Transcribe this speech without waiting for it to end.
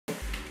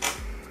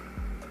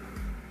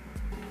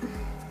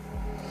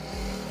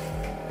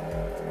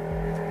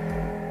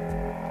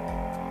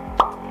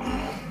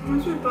Why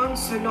is my bun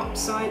so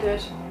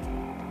lopsided?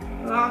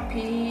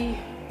 Lappy.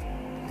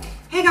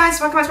 Hey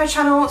guys, welcome back to my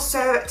channel.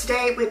 So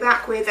today we're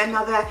back with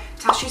another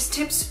Tashie's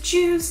Tips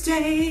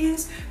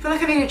Tuesdays. I feel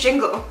like I need a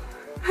jingle.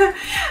 Are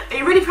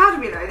you really proud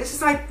of me though? This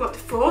is like, what, the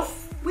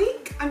 4th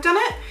week I've done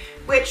it?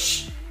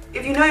 Which,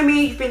 if you know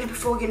me, you've been here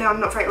before, you know I'm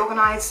not very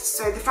organised.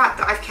 So the fact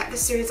that I've kept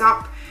this series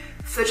up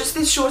for just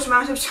this short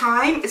amount of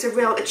time is a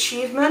real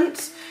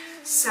achievement.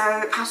 So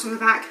pat on the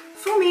back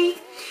for me.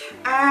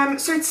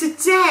 So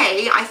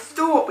today I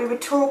thought we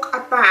would talk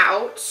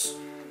about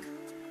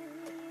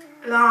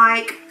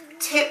like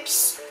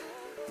tips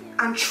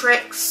and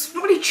tricks,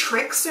 not really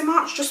tricks so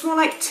much, just more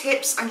like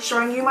tips and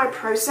showing you my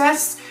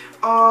process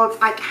of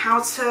like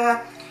how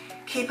to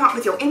keep up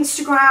with your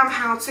Instagram,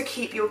 how to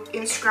keep your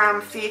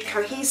Instagram feed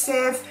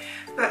cohesive,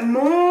 but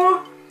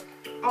more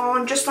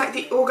on just like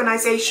the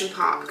organisation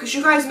part, because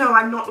you guys know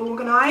I'm not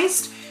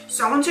organised.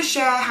 So I want to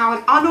share how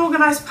an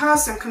unorganised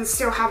person can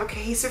still have a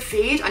cohesive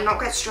feed and not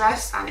get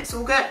stressed, and it's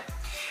all good.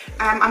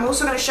 I'm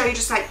also going to show you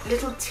just like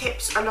little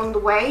tips along the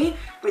way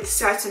with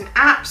certain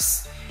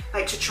apps,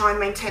 like to try and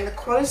maintain the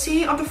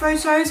quality of the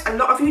photos. A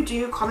lot of you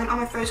do comment on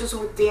my photos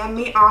or DM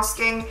me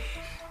asking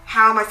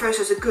how my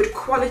photos are good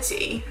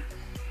quality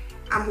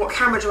and what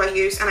camera do I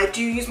use, and I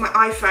do use my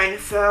iPhone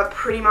for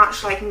pretty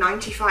much like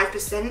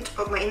 95%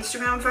 of my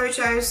Instagram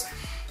photos.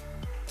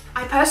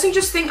 I personally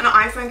just think an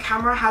iPhone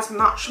camera has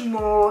much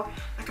more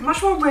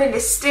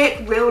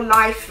realistic, real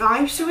life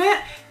vibe to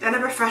it than a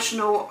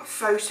professional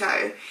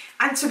photo.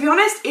 And to be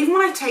honest, even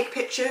when I take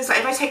pictures, like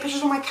if I take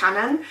pictures on my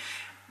Canon,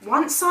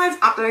 once I've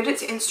uploaded it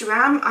to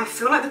Instagram, I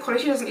feel like the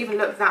quality doesn't even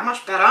look that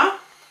much better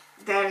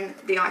than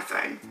the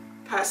iPhone,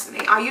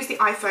 personally. I use the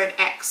iPhone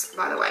X,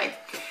 by the way.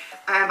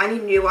 I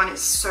need a new one,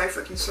 it's so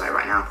freaking slow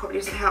right now. Probably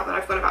doesn't help that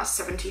I've got about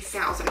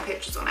 70,000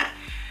 pictures on it.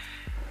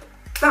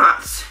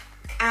 But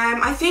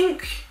I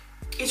think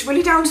it's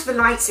really down to the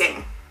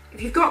lighting.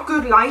 If you've got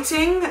good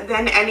lighting,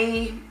 then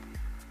any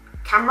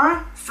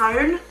camera,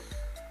 phone,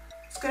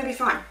 it's gonna be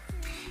fine.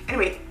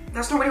 Anyway,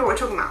 that's not really what we're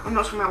talking about. I'm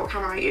not talking about what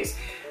camera I use.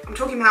 I'm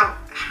talking about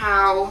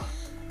how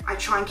I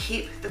try and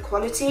keep the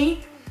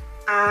quality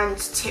and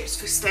tips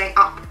for staying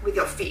up with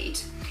your feed.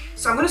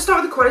 So I'm gonna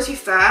start with the quality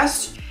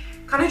first,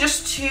 kind of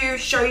just to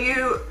show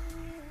you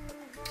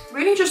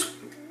really just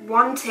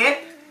one tip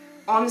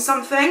on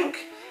something.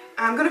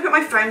 I'm gonna put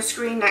my phone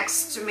screen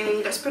next to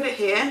me. Let's put it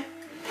here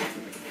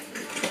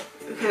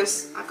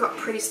because I've got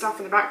pretty stuff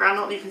in the background,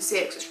 not that you can see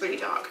it because it's really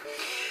dark.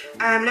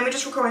 Let me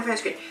just record my phone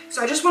screen.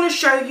 So I just want to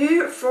show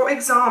you, for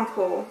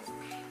example,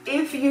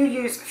 if you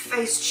use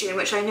Facetune,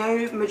 which I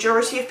know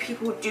majority of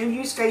people do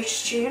use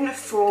Facetune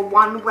for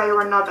one way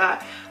or another,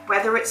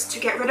 whether it's to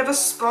get rid of a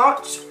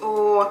spot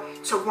or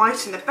to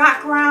whiten the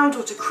background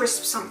or to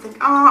crisp something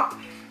up,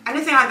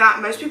 anything like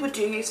that, most people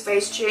do use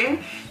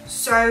Facetune.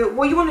 So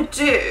what you want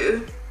to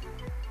do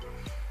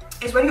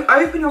is when you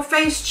open your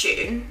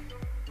Facetune,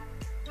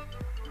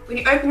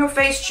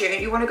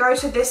 you want to go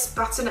to this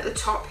button at the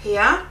top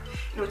here.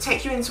 It will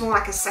take you into more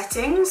like a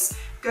settings.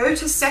 Go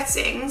to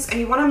settings and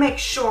you want to make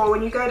sure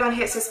when you go down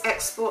here it says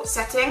export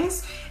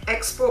settings,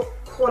 export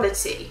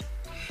quality.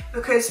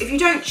 Because if you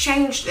don't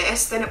change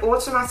this, then it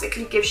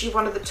automatically gives you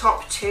one of the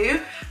top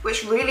two,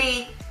 which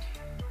really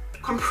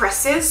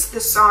compresses the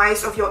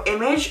size of your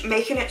image,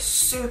 making it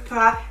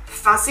super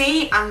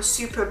fuzzy and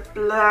super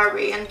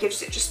blurry and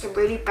gives it just a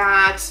really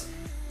bad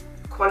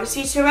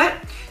quality to it.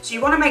 So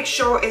you want to make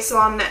sure it's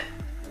on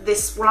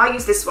this, well I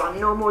use this one,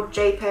 normal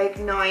JPEG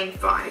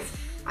 9.5.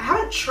 I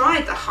haven't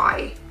tried the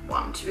high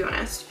one to be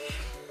honest,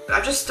 but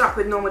I've just stuck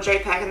with normal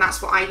JPEG and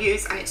that's what I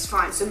use and it's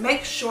fine. So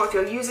make sure if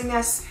you're using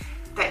this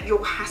that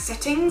your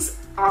settings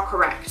are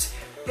correct.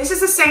 This is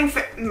the same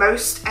for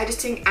most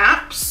editing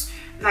apps,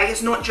 like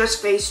it's not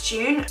just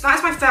Facetune. So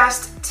that's my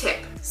first tip.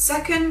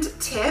 Second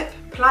tip,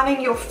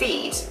 planning your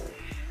feed.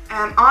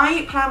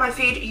 I plan my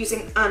feed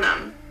using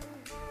UNUM,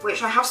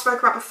 which I have spoken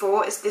about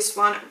before, is this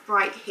one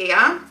right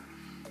here.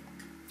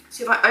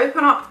 So if I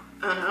open up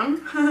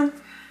UNUM,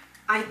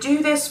 I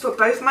do this for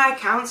both my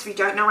accounts. If you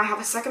don't know, I have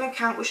a second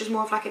account which is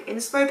more of like an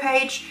inspo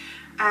page,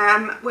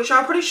 which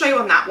I'll probably show you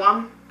on that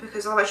one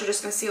because otherwise you're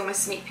just going to see all my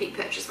sneak peek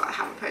pictures that I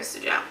haven't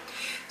posted yet.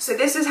 So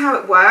this is how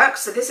it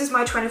works. So this is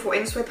my 24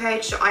 inspo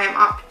page. So I am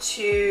up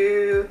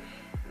to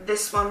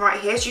this one right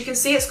here. So you can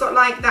see it's got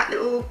like that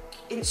little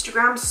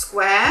Instagram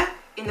square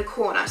in the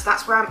corner. So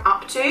that's where I'm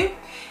up to.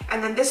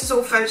 And then this is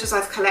all photos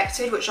I've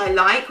collected, which I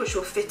like, which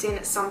will fit in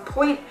at some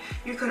point.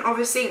 You can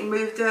obviously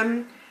move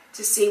them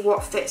to see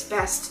what fits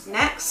best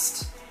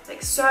next,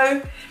 like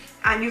so.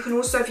 And you can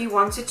also, if you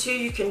wanted to,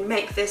 you can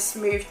make this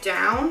move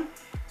down.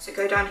 So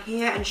go down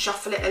here and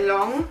shuffle it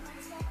along.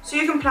 So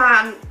you can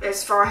plan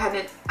as far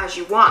ahead as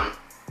you want,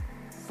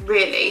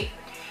 really.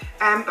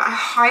 But I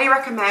highly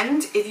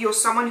recommend, if you're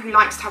someone who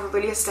likes to have a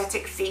really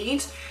aesthetic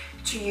feed,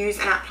 to use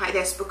an app like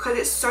this because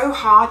it's so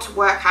hard to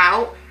work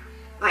out.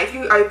 Like if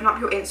you open up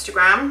your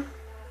Instagram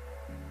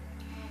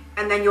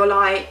and then you're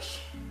like,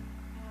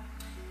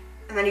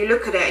 and then you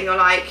look at it and you're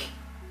like,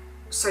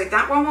 so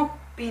that one will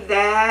be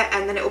there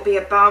and then it will be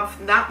above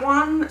that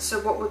one, so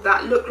what would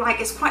that look like?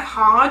 It's quite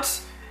hard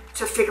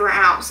to figure it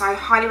out. So I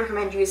highly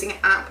recommend using an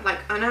app like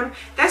UNUM.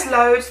 There's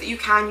loads that you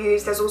can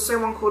use. There's also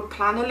one called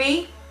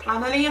Planoly,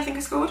 I think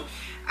it's called.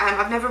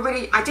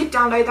 I did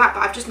download that,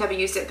 but I've just never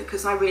used it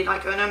because I really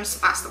like UNUM, so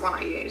that's the one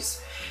I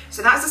use.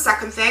 So that's the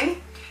second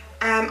thing.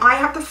 I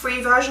have the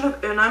free version of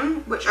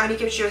UNUM, which only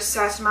gives you a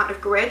certain amount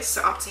of grids,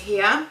 so up to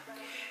here.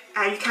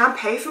 You can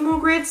pay for more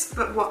grids,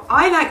 but what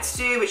I like to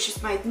do, which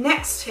is my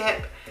next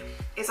tip,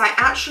 is I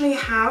actually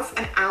have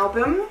an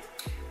album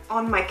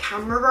on my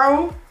camera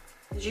roll,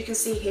 as you can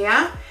see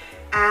here,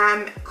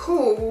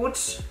 called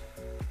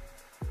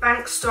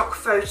Bank Stock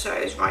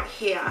Photos right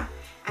here.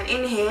 And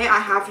in here I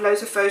have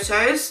loads of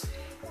photos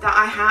that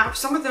I have.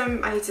 Some of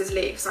them I need to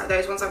delete, like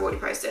those ones I've already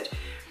posted.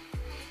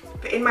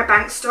 But in my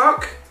bank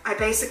stock, I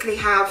basically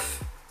have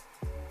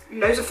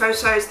loads of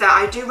photos that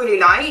I do really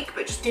like,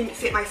 but just didn't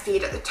fit my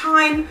feed at the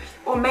time.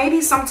 Or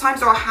maybe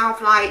sometimes I'll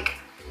have like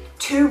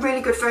 2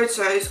 really good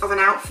photos of an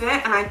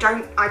outfit, and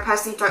I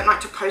personally don't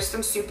like to post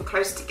them super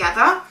close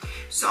together.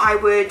 So I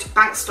would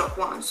bank stock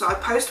one. So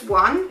I'd post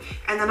one,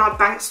 and then I'd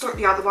bank stock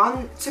the other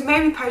one to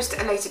maybe post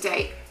at a later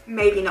date.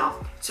 Maybe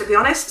not. To be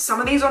honest, some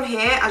of these on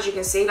here, as you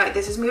can see, like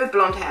this is me with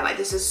blonde hair, like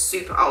this is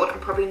super old. I'm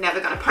probably never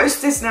going to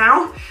post this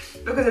now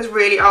because it's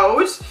really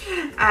old.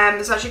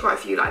 There's actually quite a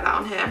few like that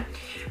on here.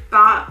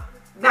 But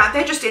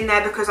they're just in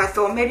there because I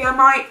thought maybe I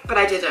might, but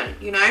I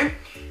didn't, you know.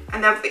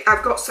 And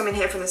I've got some in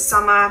here from the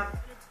summer.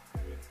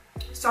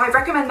 So I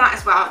recommend that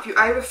as well. If you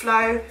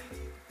overflow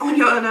on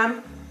your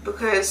UNUM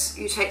because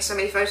you take so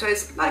many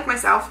photos like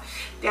myself,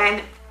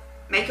 then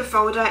make a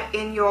folder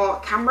in your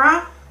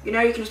camera. You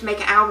know, you can just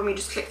make an album, you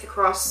just click the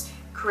cross,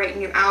 create a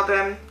new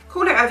album,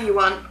 call it whatever you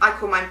want. I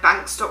call mine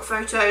bank stock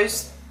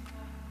photos,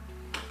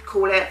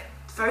 call it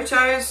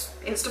photos,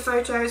 Insta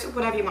photos,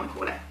 whatever you want to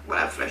call it,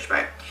 whatever floats your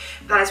boat.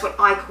 That is what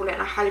I call it,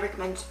 and I highly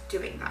recommend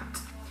doing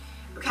that.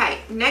 Okay,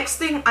 next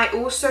thing I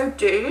also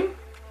do,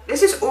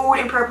 this is all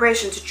in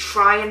preparation to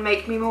try and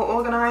make me more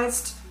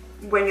organized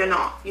when you're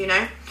not, you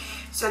know.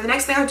 So the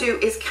next thing I do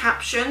is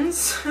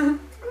captions.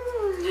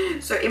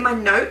 So in my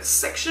notes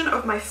section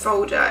of my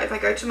folder, if I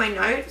go to my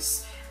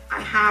notes,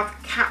 I have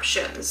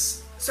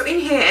captions. So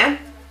in here,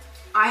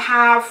 I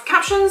have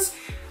captions.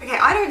 Okay,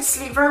 I don't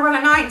sleep very well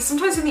at night, and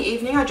sometimes in the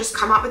evening I just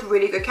come up with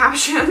really good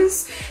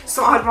captions.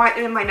 So I'd write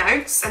them in my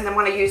notes, and then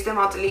when I use them,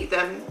 I'll delete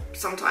them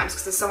sometimes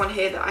because there's someone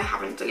here that I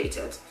haven't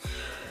deleted.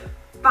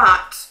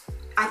 But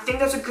I think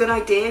that's a good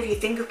idea if you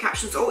think of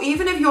captions, or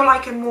even if you're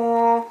like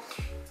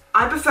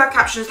I prefer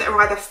captions that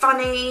are either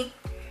funny,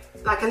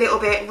 like a little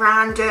bit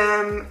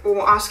random,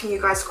 or asking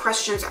you guys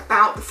questions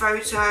about the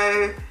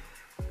photo,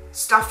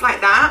 stuff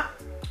like that.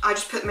 I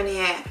just put them in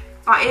here.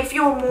 But if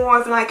you're more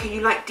of like,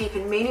 you like deep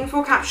and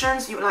meaningful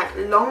captions, you like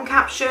long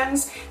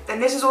captions, then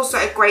this is also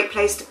a great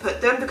place to put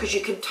them because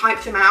you can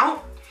type them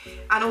out.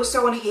 And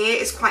also on here,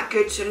 it's quite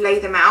good to lay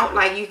them out.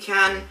 Like you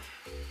can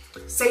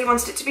say you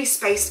wanted it to be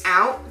spaced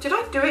out. Did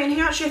I do it in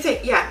here actually? I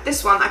think, yeah,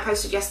 this one I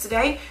posted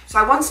yesterday. So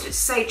I wanted it to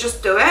say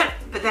just do it,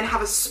 but then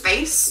have a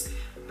space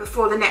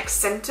before the next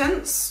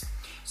sentence.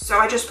 So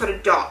I just put a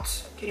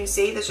dot. Can you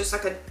see? There's just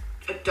like a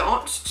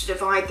dot to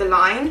divide the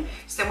line.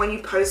 So then when you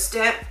post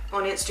it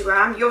on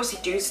Instagram, you obviously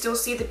do still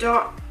see the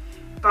dot,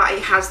 but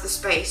it has the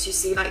space, you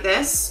see, like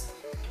this,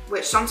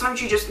 which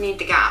sometimes you just need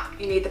the gap.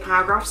 You need the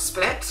paragraph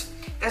split.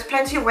 There's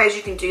plenty of ways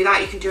you can do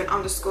that. You can do an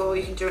underscore,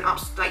 you can do an up,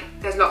 like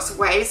there's lots of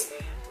ways.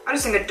 I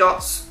just think a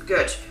dot's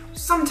good.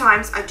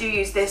 Sometimes I do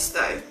use this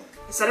though.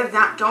 Instead of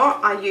that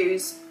dot, I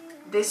use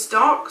this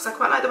dot because I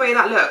quite like the way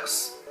that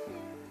looks,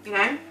 you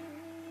know?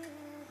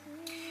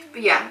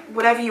 But yeah,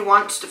 whatever you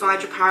want to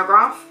divide your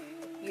paragraph,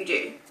 you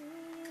do.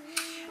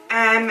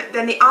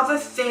 Then the other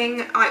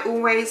thing I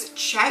always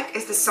check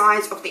is the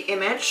size of the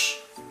image.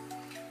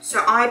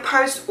 So I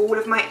post all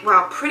of my,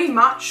 well, pretty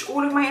much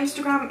all of my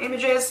Instagram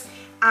images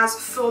as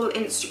full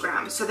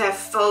Instagram. So they're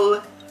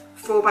full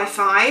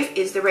 4:5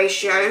 is the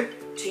ratio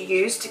to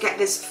use to get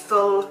this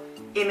full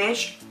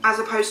image as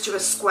opposed to a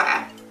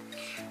square.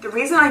 The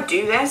reason I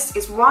do this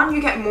is, one,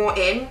 you get more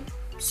in,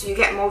 so you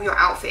get more of your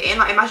outfit in.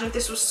 Like imagine if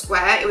this was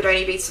square, it would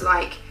only be to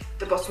like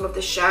the bottom of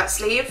the shirt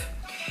sleeve.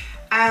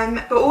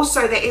 But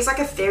also there is like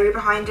a theory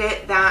behind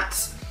it that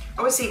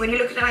obviously when you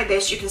look at it like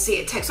this, you can see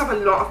it takes up a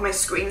lot of my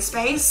screen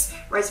space.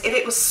 Whereas if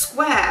it was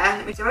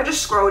square, if I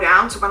just scroll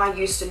down to when I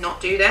used to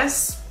not do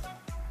this,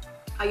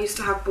 I used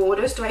to have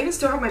borders. Do I even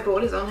still have my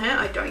borders on here?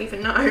 I don't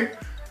even know.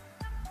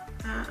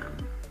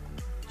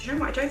 Do you know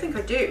what? I don't think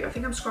I do. I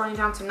think I'm scrolling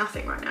down to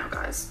nothing right now,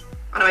 guys.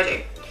 Oh no, I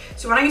do.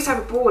 So when I used to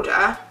have a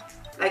border,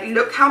 like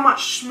look how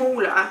much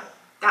smaller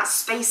that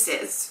space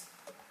is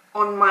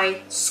on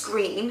my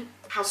screen,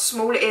 how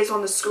small it is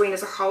on the screen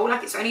as a whole.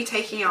 Like it's only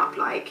taking up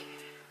like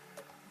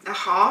a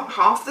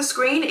half the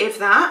screen, if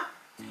that.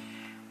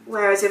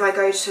 Whereas if I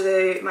go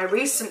to my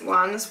recent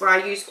ones where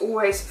I use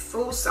always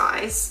full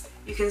size,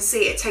 you can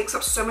see it takes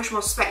up so much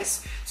more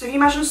space. So if you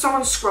imagine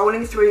someone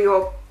scrolling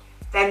through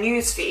their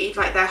news feed,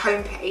 like their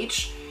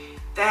homepage,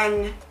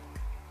 then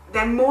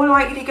they're more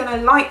likely going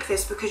to like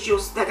this because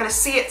they're going to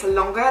see it for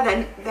longer.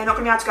 Then they're not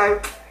going to be able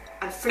to go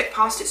and flip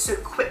past it so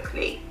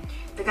quickly.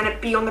 They're going to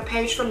be on the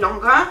page for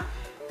longer.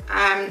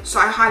 So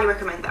I highly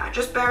recommend that.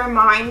 Just bear in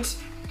mind,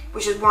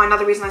 which is why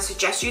another reason I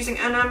suggest using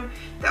UNUM,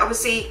 that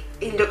obviously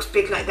it looks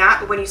big like that,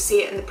 but when you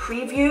see it in the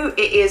preview,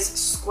 it is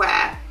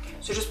square.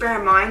 So just bear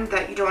in mind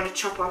that you don't want to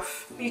chop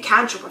off, you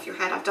can chop off your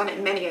head, I've done it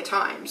many a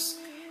times.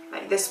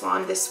 Like this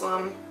one, this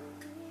one's,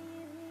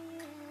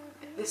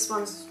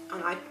 oh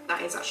no,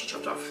 that is actually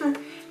chopped off.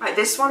 Like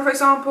this one, for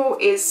example,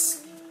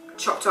 is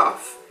chopped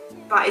off,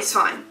 but it's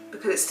fine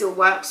because it still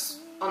works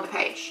on the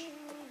page,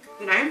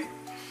 you know?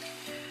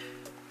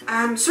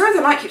 Sorry if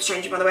the light keeps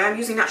changing, by the way. I'm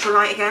using natural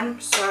light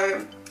again,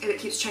 so if it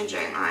keeps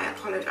changing, I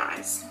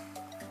apologise.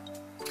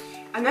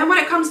 And then when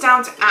it comes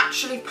down to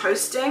actually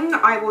posting,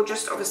 I will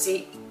just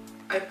obviously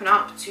open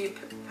up to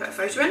put a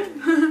photo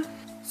in.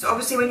 So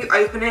obviously when you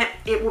open it,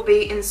 it will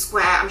be in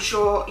square. I'm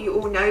sure you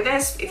all know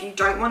this. If you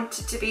don't want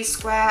it to be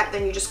square,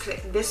 then you just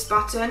click this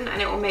button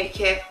and it will make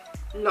it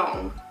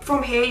long.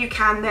 From here, you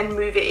can then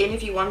move it in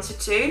if you wanted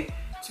to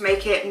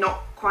make it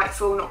not quite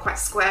full, not quite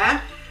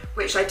square,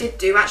 which I did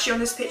do actually on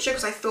this picture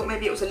because I thought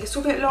maybe it was a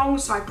little bit long,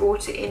 so I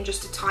brought it in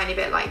just a tiny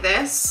bit like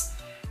this,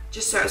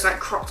 just so it was like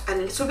cropped a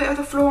little bit of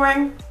the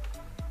flooring.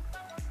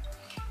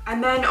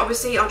 And then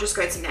obviously I'll just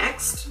go to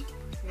next.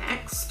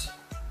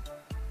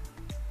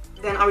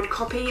 Then I would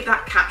copy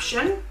that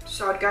caption.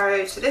 So I'd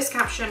go to this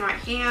caption right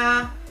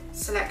here,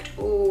 select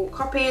all,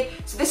 copy.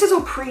 So this is all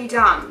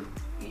pre-done,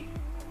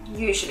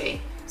 usually.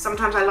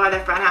 Sometimes I lie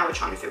there for an hour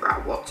trying to figure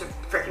out what to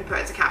freaking put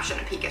as a caption,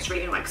 and Pete gets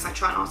really annoyed because I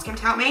try and ask him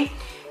to help me.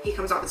 He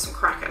comes up with some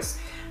crackers.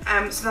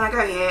 So then I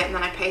go here and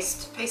then I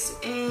paste it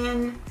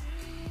in.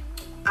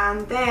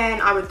 And then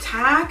I would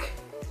tag.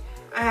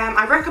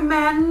 I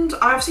recommend,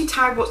 I obviously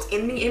tag what's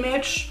in the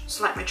image.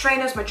 So like my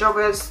trainers, my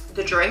joggers,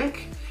 the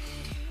drink.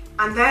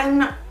 And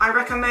then I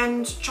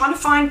recommend trying to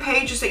find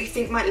pages that you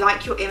think might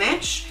like your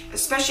image,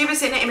 especially if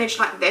it's in an image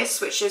like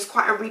this, which is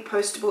quite a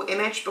repostable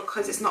image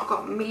because it's not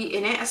got me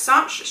in it as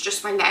such, it's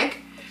just my leg.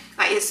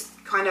 That is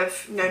kind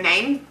of no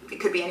name, it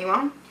could be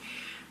anyone.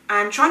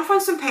 And try and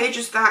find some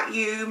pages that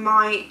you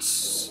might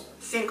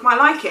think might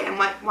like it and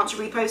might want to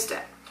repost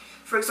it.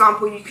 For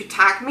example, you could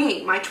tag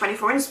me, my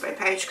 24 Inspo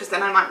page, because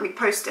then I might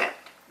repost it.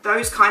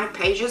 Those kind of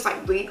pages,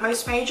 like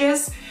repost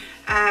pages.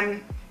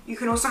 You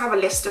can also have a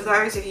list of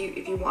those if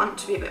you want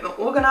to be a bit more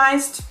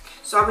organised.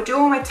 So I would do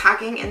all my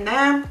tagging in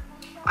there.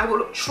 I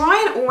will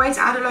try and always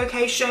add a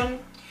location,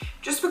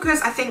 just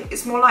because I think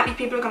it's more likely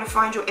people are going to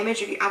find your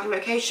image if you add a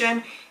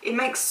location. It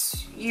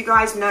makes you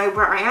guys know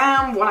where I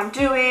am, what I'm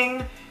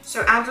doing.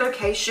 So add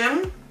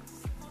location.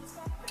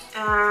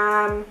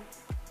 And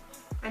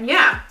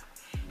yeah,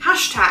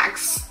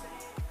 hashtags.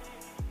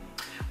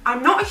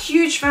 I'm not a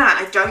huge fan.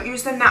 I don't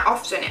use them that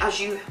often, as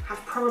you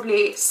have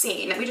probably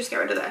seen. Let me just get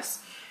rid of this.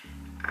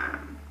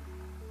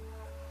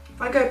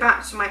 If I go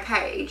back to my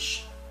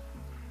page,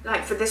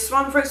 like for this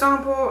one, for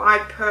example, I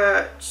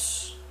put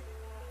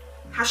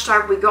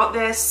hashtag we got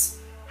this,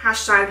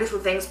 hashtag little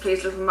things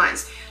please little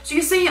minds. So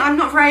you see, I'm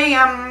not very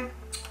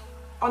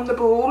on the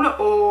ball,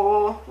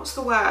 or what's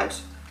the word?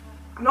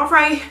 I'm not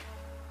very,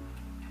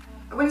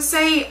 I wouldn't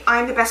say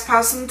I'm the best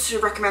person to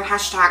recommend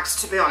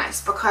hashtags, to be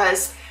honest,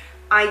 because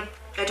I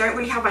don't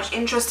really have much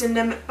interest in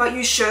them, but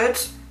you should.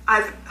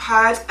 I've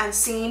heard and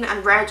seen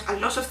and read a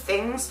lot of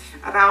things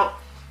about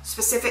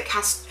specific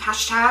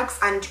hashtags,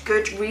 and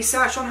good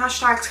research on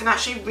hashtags can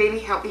actually really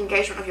help the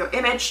engagement of your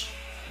image.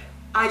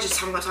 I just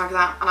haven't got time for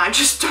that, and I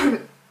just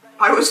don't,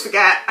 I always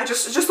forget.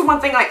 It's just the one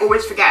thing I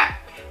always forget,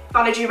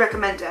 but I do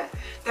recommend it.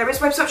 There is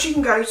websites you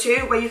can go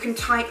to where you can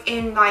type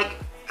in like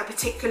a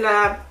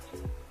particular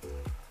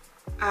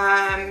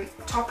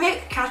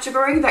topic,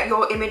 category that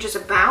your image is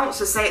about.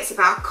 So say it's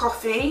about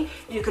coffee,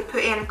 you could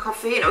put in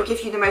coffee and it'll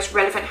give you the most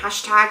relevant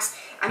hashtags,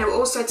 and it will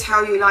also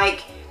tell you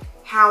like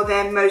how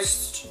they're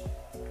most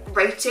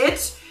rated.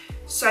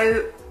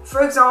 So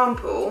for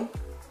example,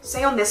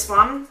 say on this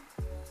one,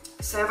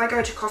 so if I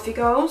go to coffee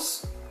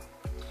goals,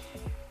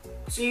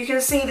 so you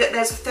can see that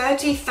there's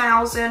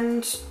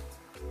 30,000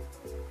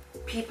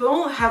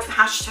 people have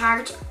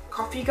hashtagged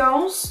coffee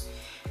goals,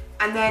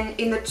 and then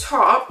in the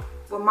top,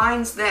 well,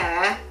 mine's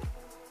there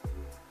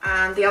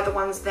and the other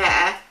one's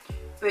there,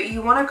 but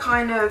you want to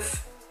kind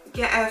of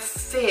get a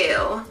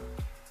feel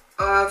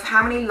of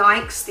how many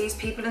likes these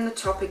people in the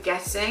top are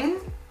getting.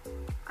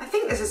 I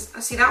think this is, I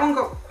see that one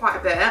got quite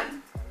a bit,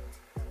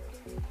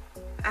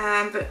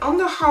 but on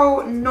the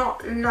whole,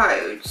 not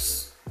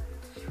loads.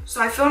 So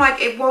I feel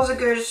like it was a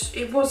good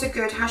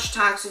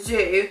hashtag to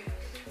do,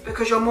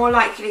 because you're more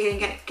likely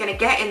gonna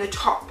get in the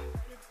top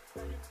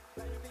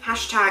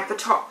hashtag, the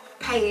top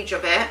page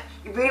of it.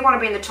 You really want to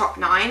be in the top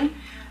 9,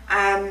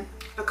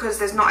 because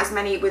there's not as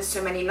many with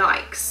so many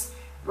likes.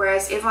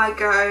 Whereas if I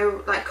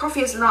go like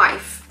Coffee is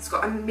Life, it's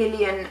got 1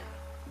 million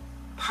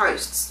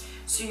posts,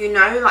 so you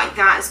know like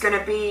that is going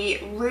to be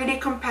really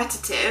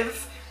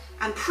competitive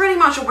and pretty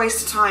much a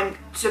waste of time,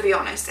 to be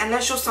honest.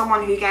 Unless you're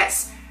someone who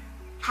gets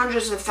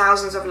hundreds of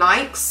thousands of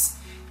likes,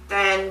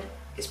 then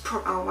it's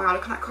oh wow,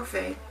 look at that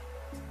coffee.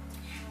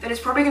 Then it's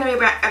probably going to be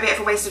a bit of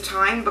a waste of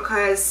time,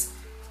 because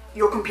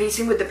you're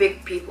competing with the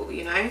big people,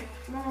 you know.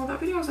 Oh, that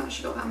video hasn't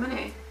actually got that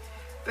many.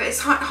 But it's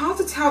hard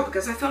to tell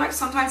because I feel like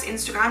sometimes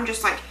Instagram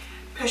just like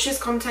pushes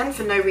content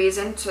for no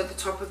reason to the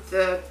top of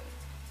the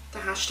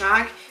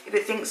hashtag if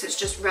it thinks it's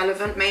just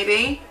relevant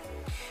maybe.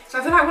 So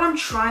I feel like what I'm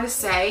trying to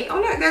say,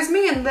 oh look, there's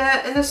me in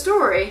the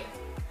story.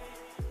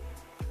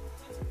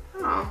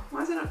 Oh,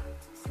 why is it not,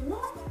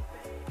 what?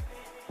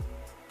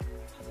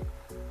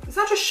 Is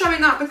that just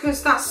showing up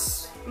because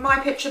that's my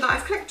picture that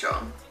I've clicked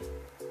on?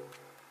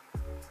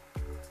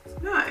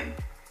 No.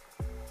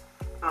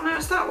 Oh no,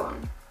 it's that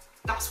one.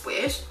 That's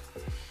weird.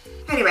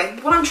 Anyway,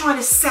 what I'm trying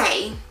to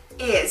say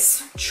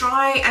is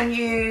try and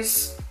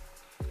use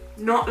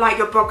not like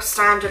your bog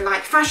standard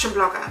like fashion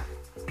blogger,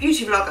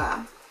 beauty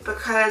blogger,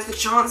 because the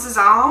chances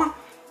are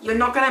you're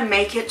not going to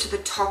make it to the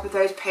top of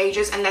those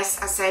pages unless,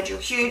 as I said, you're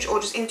huge or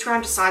just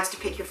Instagram decides to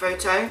pick your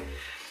photo.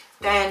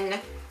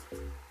 Then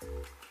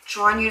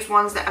try and use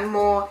ones that are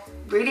more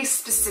really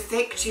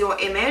specific to your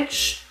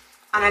image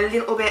and a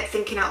little bit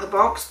thinking out the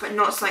box, but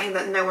not something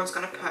that no one's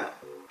going to put.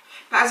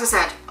 But as I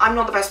said, I'm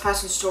not the best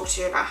person to talk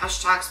to you about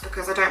hashtags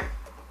because I don't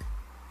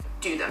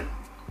do them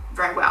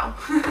very well.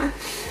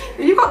 If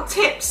you've got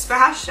tips for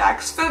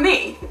hashtags for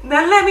me,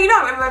 then let me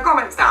know in the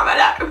comments down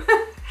below.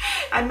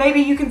 And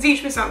maybe you can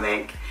teach me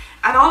something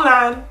and I'll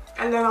learn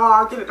and then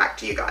I'll give it back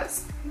to you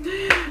guys.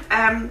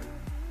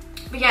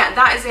 But yeah,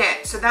 that is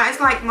it. So that is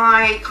like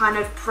my kind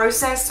of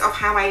process of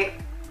how I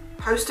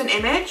post an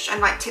image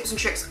and like tips and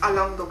tricks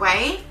along the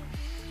way.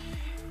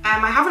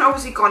 I haven't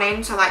obviously gone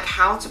into like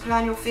how to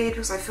plan your feed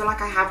because I feel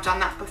like I have done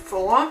that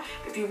before.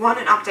 But if you want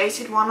an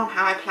updated one on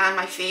how I plan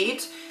my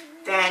feed,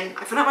 then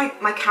I feel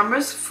like my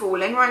camera's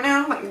falling right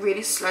now, like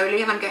really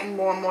slowly, and I'm getting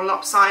more and more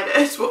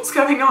lopsided. What's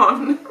going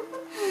on?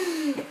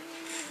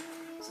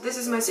 So this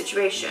is my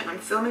situation. I'm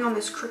filming on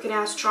this crooked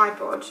ass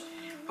tripod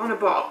on a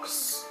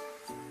box.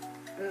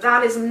 And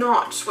that is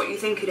not what you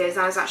think it is.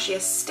 That is actually a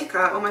sticker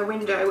on my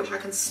window which I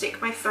can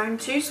stick my phone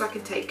to so I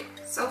can take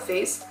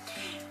selfies.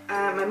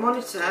 My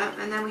monitor,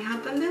 and then we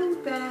had the little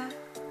bear,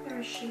 where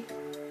is she?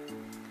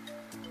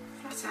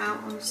 Flat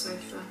out on the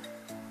sofa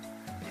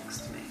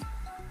next to me.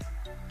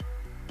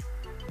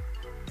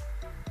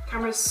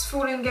 Camera's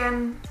falling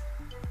again.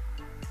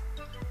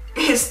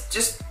 It's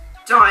just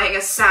dying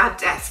a sad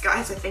death,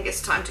 guys. I think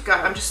it's time to go.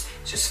 I'm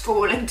just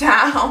falling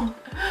down.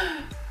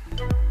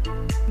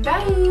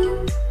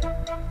 Bye.